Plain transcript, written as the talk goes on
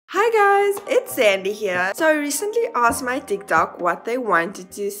Hi guys, it's Sandy here. So I recently asked my TikTok what they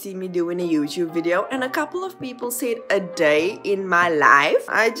wanted to see me do in a YouTube video, and a couple of people said a day in my life.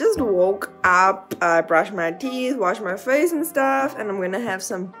 I just woke up, brushed my teeth, washed my face and stuff, and I'm gonna have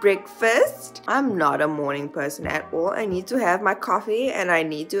some breakfast. I'm not a morning person at all. I need to have my coffee and I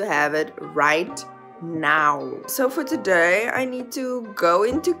need to have it right now. So for today I need to go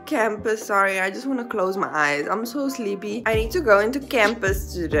into campus. Sorry, I just want to close my eyes, I'm so sleepy. I need to go into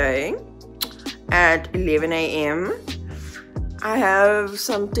campus today at 11 a.m. I have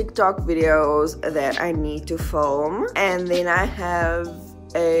some TikTok videos that I need to film, and then I have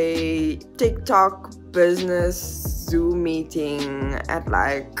a TikTok business Zoom meeting at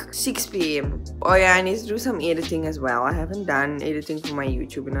like 6 p.m. Oh yeah, I need to do some editing as well. I haven't done editing for my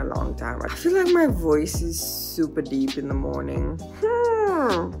YouTube in a long time. I feel like my voice is super deep in the morning.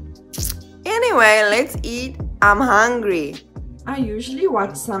 Anyway, let's eat. I'm hungry. I usually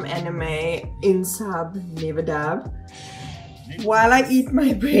watch some anime in sub, never dub, while I eat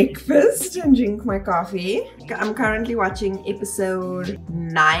my breakfast and drink my coffee. I'm currently watching episode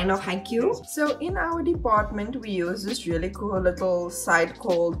 9 of Haikyuu. So in our department we use this really cool little site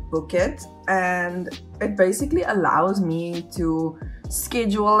called Book It, and it basically allows me to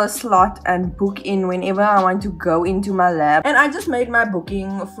schedule a slot and book in whenever I want to go into my lab. And I just made my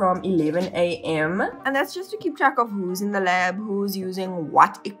booking from 11 a.m. and that's just to keep track of who's in the lab, who's using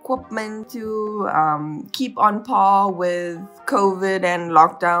what equipment, to keep on par with COVID and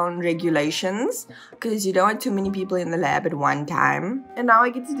lockdown regulations, because you don't want too many people in the lab at one time. And now I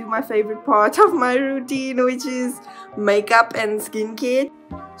get to do my favorite part of my routine, which is makeup and skincare.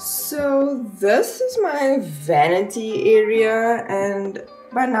 So this is my vanity area, and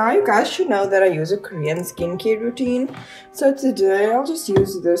by now you guys should know that I use a Korean skincare routine. So today I'll just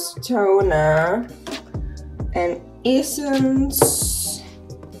use this toner, an essence,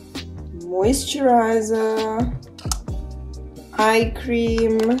 moisturizer, eye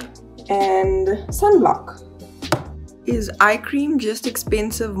cream, and sunblock. Is eye cream just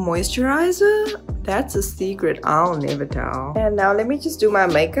expensive moisturizer? That's a secret I'll never tell. And now let me just do my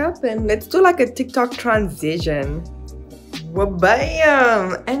makeup and let's do like a TikTok transition.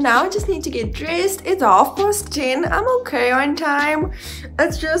 Wabam! And now I just need to get dressed. It's 10:30. I'm okay on time.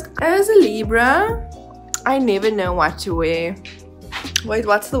 It's just, as a Libra, I never know what to wear. Wait,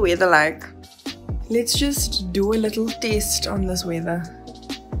 what's the weather like? Let's just do a little test on this weather.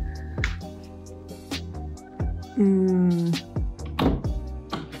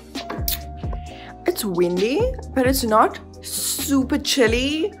 It's windy, but it's not super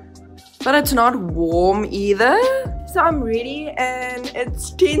chilly, but it's not warm either. So I'm ready and it's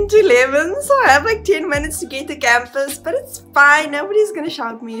 10 to 11, so I have like 10 minutes to get to campus, but it's fine. Nobody's gonna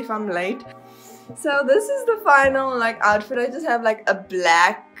shout at me if I'm late. So this is the final like outfit. I just have like a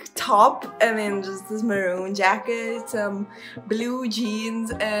black top and then just this maroon jacket, some blue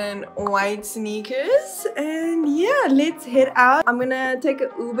jeans and white sneakers, and yeah, let's head out. I'm gonna take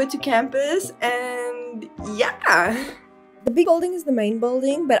an Uber to campus, and yeah. The big building is the main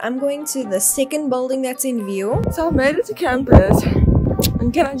building, but I'm going to the second building that's in view. So I made it to campus,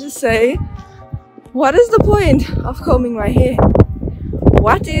 and can I just say, what is the point of combing my hair?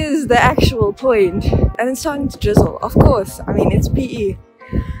 What is the actual point? And it's starting to drizzle, of course. I mean, it's PE.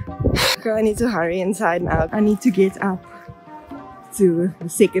 Girl, I need to hurry inside now. I need to get up to the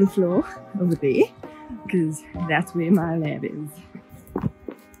second floor over there, because that's where my lab is.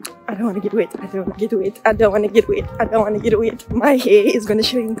 I don't want to get wet. I don't want to get wet. I don't want to get wet. I don't want to get wet. My hair is going to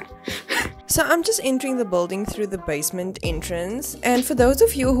shrink. So I'm just entering the building through the basement entrance, and for those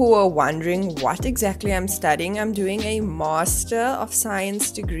of you who are wondering what exactly I'm studying, I'm doing a Master of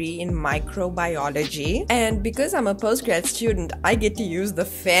Science degree in microbiology, and because I'm a postgrad student I get to use the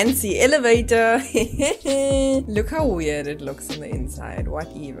fancy elevator. Look how weird it looks on the inside,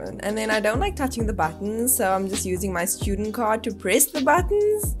 what even. And then I don't like touching the buttons, so I'm just using my student card to press the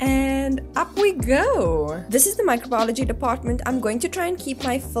buttons, and up we go. This is the microbiology department. I'm going to try and keep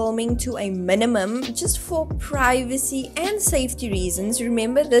my filming to a minimum just for privacy and safety reasons.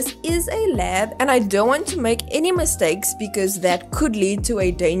 Remember, this is a lab and I don't want to make any mistakes because that could lead to a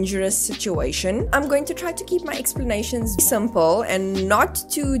dangerous situation. I'm going to try to keep my explanations simple and not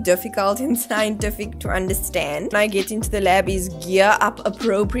too difficult and scientific to understand. When I get into the lab is gear up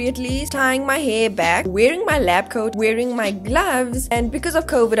appropriately, tying my hair back, wearing my lab coat, wearing my gloves, and because of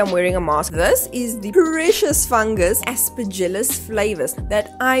COVID I'm wearing a mask. This is the precious fungus Aspergillus flavus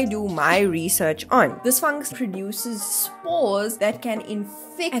that I do my research on. This fungus produces spores that can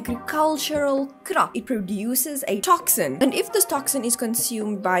infect agricultural crop. It produces a toxin, and if this toxin is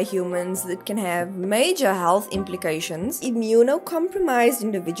consumed by humans, it can have major health implications. Immunocompromised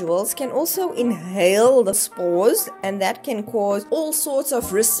individuals can also inhale the spores, and that can cause all sorts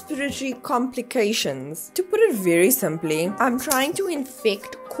of respiratory complications. To put it very simply, I'm trying to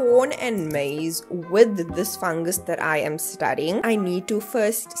infect corn and maize with this fungus that I am studying. I need to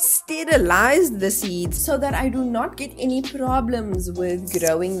first sterilize the seeds so that I do not get any problems with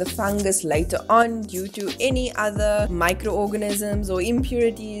growing the fungus later on due to any other microorganisms or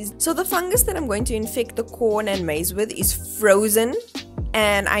impurities. So the fungus that I'm going to infect the corn and maize with is frozen,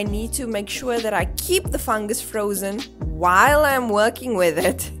 and I need to make sure that I keep the fungus frozen while I'm working with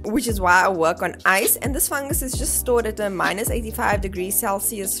it, which is why I work on ice. And this fungus is just stored at a minus 85 degrees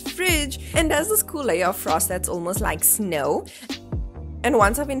Celsius fridge and has this cool layer of frost that's almost like snow. And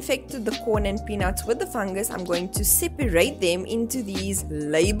once I've infected the corn and peanuts with the fungus, I'm going to separate them into these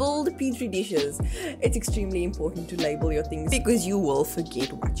labeled petri dishes. It's extremely important to label your things because you will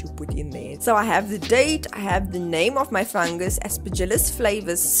forget what you put in there. So I have the date, I have the name of my fungus, Aspergillus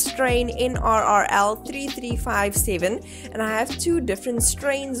flavus strain NRRL 3357, and I have 2 different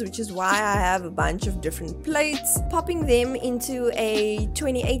strains, which is why I have a bunch of different plates, popping them into a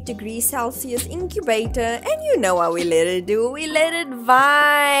 28 degrees Celsius incubator, and you know how we let it do. We let it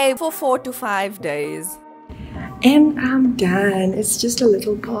vibe for 4 to 5 days. And I'm done. It's just a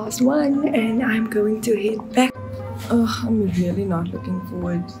little past 1 and I'm going to head back. Oh, I'm really not looking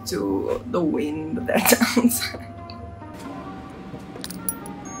forward to the wind that's outside.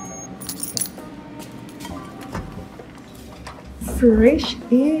 Fresh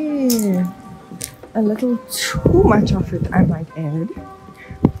air. A little too much of it, I might add.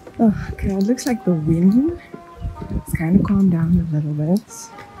 Oh, okay, it looks like the wind it's kind of calmed down a little bit.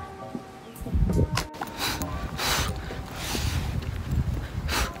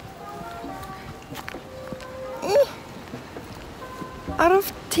 Out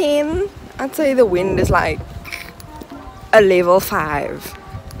of 10, I'd say the wind is like a level 5.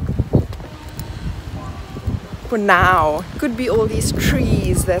 For now. Could be all these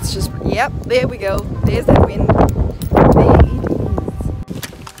trees that's just, yep, there we go. There's that wind. There it is.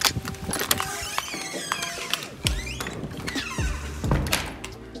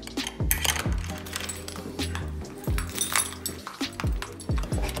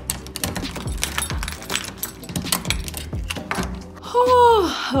 Oh,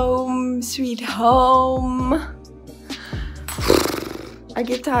 home sweet home. I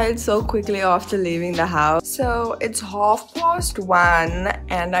get tired so quickly after leaving the house. So it's 1:30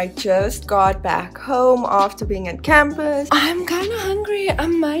 and I just got back home after being at campus. I'm kind of hungry. I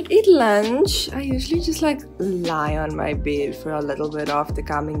might eat lunch. I usually just like lie on my bed for a little bit after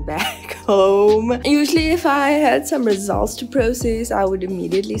coming back home. Usually if I had some results to process, I would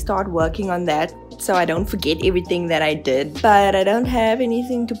immediately start working on that so I don't forget everything that I did. But I don't have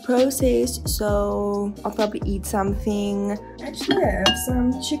anything to process, so I'll probably eat something. Actually, I have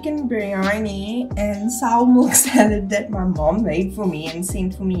some chicken biryani and sour milk salad that my mom made for me and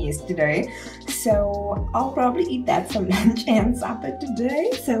sent for me yesterday. So I'll probably eat that for lunch and supper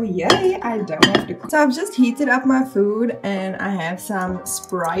today. So yay, I don't have to cook. So I've just heated up my food and I have some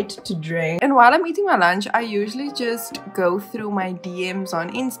Sprite to drink. And while I'm eating my lunch, I usually just go through my DMs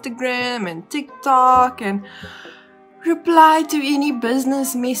on Instagram and TikTok and reply to any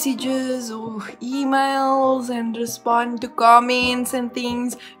business messages or emails and respond to comments and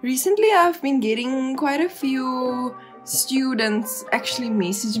things. Recently I've been getting quite a few students actually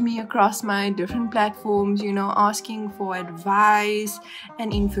message me across my different platforms, you know, asking for advice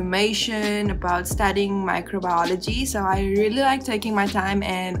and information about studying microbiology. So I really like taking my time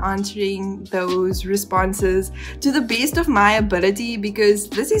and answering those responses to the best of my ability, because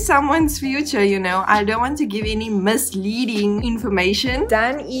this is someone's future, you know. I don't want to give any misleading information.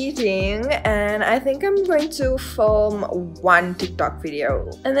 Done eating, and I think I'm going to film one TikTok video,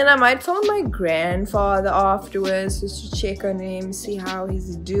 and then I might film my grandfather afterwards just to check on him, see how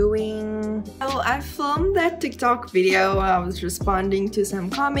he's doing. So I filmed that TikTok video. I was responding to some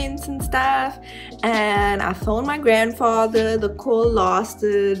comments and stuff, and I phoned my grandfather. The call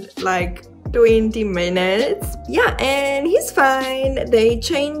lasted like 20 minutes. Yeah, and he's fine. They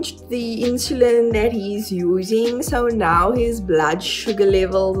changed the insulin that he's using, so now his blood sugar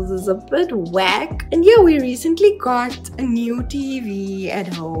levels is a bit whack. And yeah, we recently got a new TV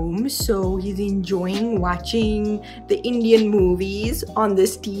at home, so he's enjoying watching the Indian movies on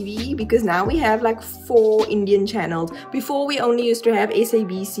this TV, because now we have like 4 Indian channels. Before we only used to have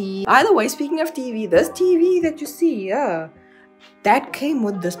SABC. By the way, speaking of TV, this TV that you see, that came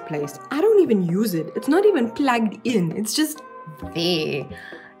with this place. I don't even use it. It's not even plugged in. It's just there.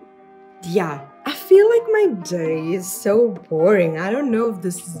 Yeah, I feel like my day is so boring. I don't know if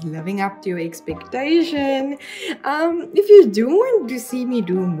this is living up to your expectation. If you do want to see me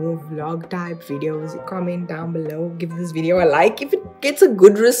do more vlog type videos, comment down below. Give this video a like. If it gets a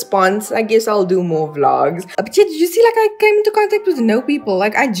good response, I guess I'll do more vlogs. But yeah, did you see, like, I came into contact with no people?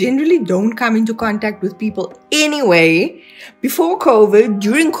 Like, I generally don't come into contact with people anyway. Before COVID,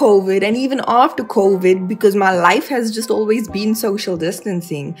 during COVID, and even after COVID, because my life has just always been social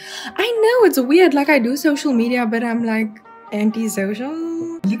distancing. I know it's weird, like I do social media, but I'm like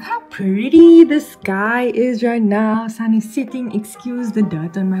anti-social. Look how pretty the sky is right now. Sun is setting. Excuse the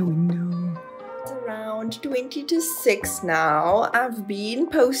dirt on my window. It's around 20 to 6 now. I've been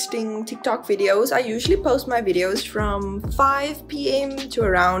posting TikTok videos. I usually post my videos from 5 p.m. to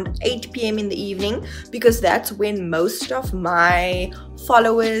around 8 p.m. in the evening because that's when most of my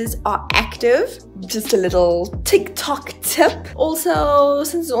followers are active. Just a little TikTok tip. Also,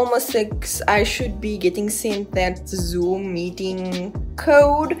 since it's almost 6, I should be getting sent that Zoom meeting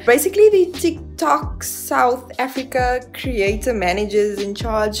code. Basically, the TikTok South Africa creator managers in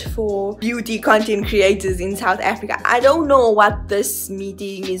charge for beauty content creators in South Africa. I don't know what this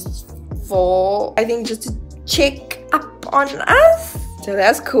meeting is for. I think just to check up on us. So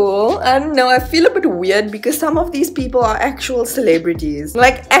that's cool. I don't know, I feel a bit weird because some of these people are actual celebrities.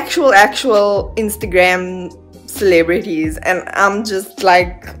 Like actual Instagram celebrities. And I'm just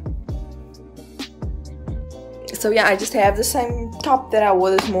like... So yeah, I just have the same top that I wore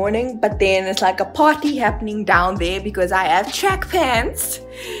this morning. But then it's like a party happening down there because I have track pants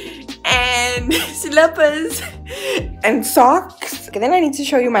and slippers and socks. Okay, then I need to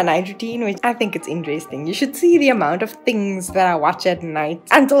show you my night routine, which I think it's interesting. You should see the amount of things that I watch at night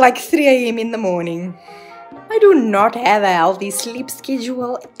until like 3 a.m. in the morning. I do not have a healthy sleep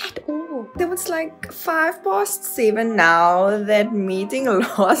schedule at all. So it's like 7:05 now. That meeting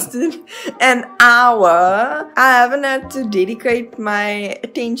lasted an hour. I haven't had to dedicate my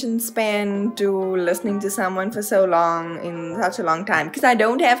attention span to listening to someone for so long, in such a long time, because I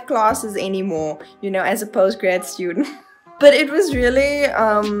don't have classes anymore, you know, as a postgrad student. But it was really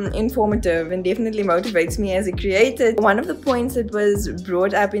informative and definitely motivates me as a creator. One of the points that was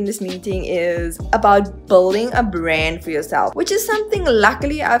brought up in this meeting is about building a brand for yourself, which is something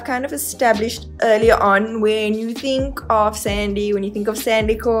luckily I've kind of established earlier on. When you think of Sandy, when you think of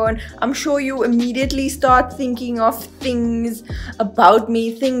Sandycorn, I'm sure you immediately start thinking of things about me,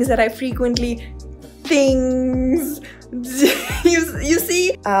 things that I frequently you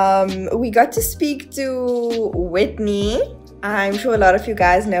see, we got to speak to Whitney. I'm sure a lot of you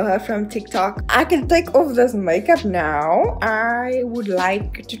guys know her from TikTok. I can take off this makeup now. I would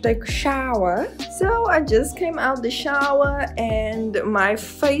like to take a shower. So I just came out the shower and my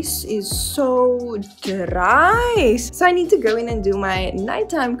face is so dry. So I need to go in and do my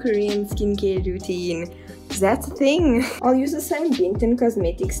nighttime Korean skincare routine. That's the thing. I'll use the same Benton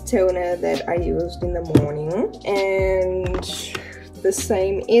Cosmetics toner that I used in the morning and the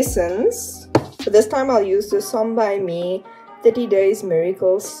same essence. But this time I'll use the Some by Me 30 Days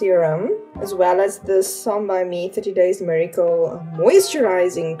Miracle Serum as well as the Some by Me 30 Days Miracle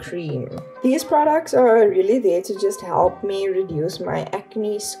Moisturizing Cream. These products are really there to just help me reduce my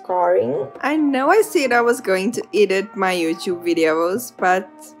acne scarring. I know I said I was going to edit my YouTube videos, but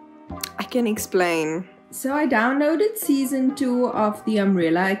I can explain. So I downloaded season 2 of the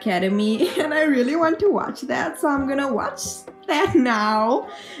Umbrella Academy and I really want to watch that, so I'm gonna watch that now.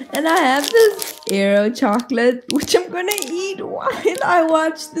 And I have this Aero chocolate which I'm gonna eat while I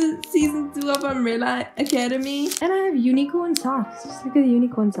watch the season 2 of Umbrella Academy. And I have unicorn socks. Just look at the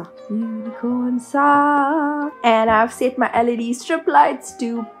unicorn socks. Unicorn socks. And I've set my LED strip lights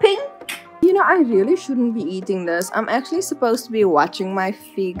to pink. You know, I really shouldn't be eating this. I'm actually supposed to be watching my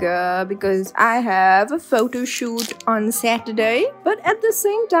figure because I have a photo shoot on Saturday. But at the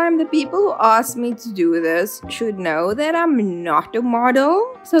same time, the people who asked me to do this should know that I'm not a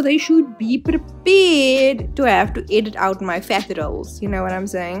model. So they should be prepared to have to edit out my fat rolls. You know what I'm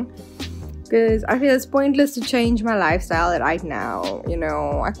saying? Because I feel it's pointless to change my lifestyle right now. You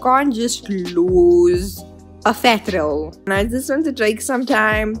know, I can't just lose a fat roll. And I just want to take some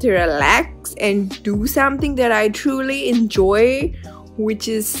time to relax and do something that I truly enjoy, which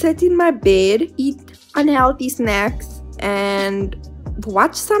is sit in my bed, eat unhealthy snacks, and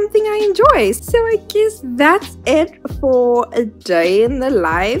watch something I enjoy. So I guess that's it for a day in the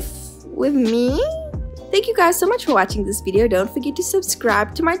life with me. Thank you guys so much for watching this video. Don't forget to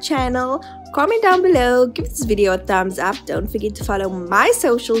subscribe to my channel, Comment down below, give this video a thumbs up. Don't forget to follow my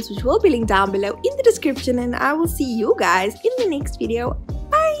socials, which will be linked down below in the description, and I will see you guys in the next video.